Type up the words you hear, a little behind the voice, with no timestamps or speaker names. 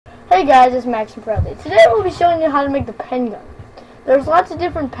Hey guys, it's Max and Bradley. Today we'll be showing you how to make the pen gun. There's lots of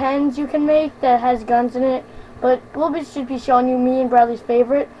different pens you can make that has guns in it, but should be showing you me and Bradley's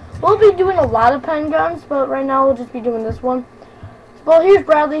favorite. We'll be doing a lot of pen guns, but right now we'll just be doing this one. Well, here's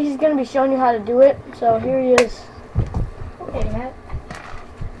Bradley. He's going to be showing you how to do it. So here he is. Okay, Matt.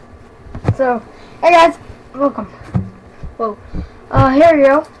 So, hey guys, welcome. Whoa. Here you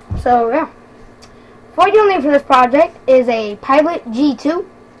go. So, yeah. What you'll need for this project is a Pilot G2,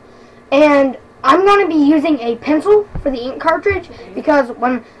 and I'm going to be using a pencil for the ink cartridge because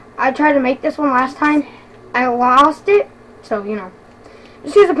when I tried to make this one last time, I lost it. So, you know,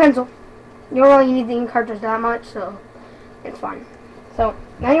 just use a pencil. You don't really need the ink cartridge that much, so it's fine. So,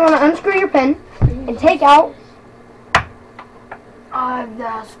 now you want to unscrew your pen and take out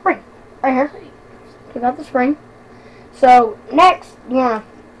the spring right here. Take out the spring. So, next, you want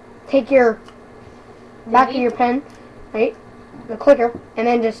to take your back of your pen, right, the clicker, and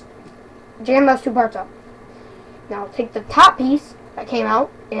then just jam those two parts up. Now take the top piece that came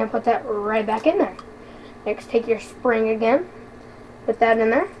out and put that right back in there. Next, take your spring again, put that in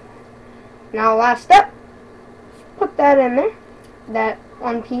there. Now last step, put that in there, that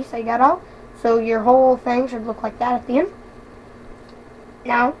one piece I got out, so your whole thing should look like that at the end.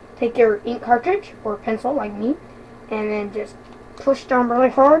 Now take your ink cartridge or pencil like me, and then just push down really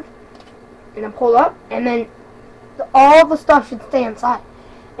hard and then pull up, and then all the stuff should stay inside.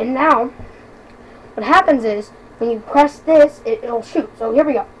 And now what happens is when you press this, it'll shoot. So here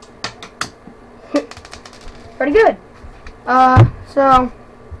we go. Pretty good. So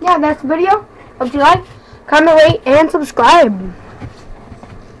yeah, that's the video. Hope you like, comment, rate, and subscribe.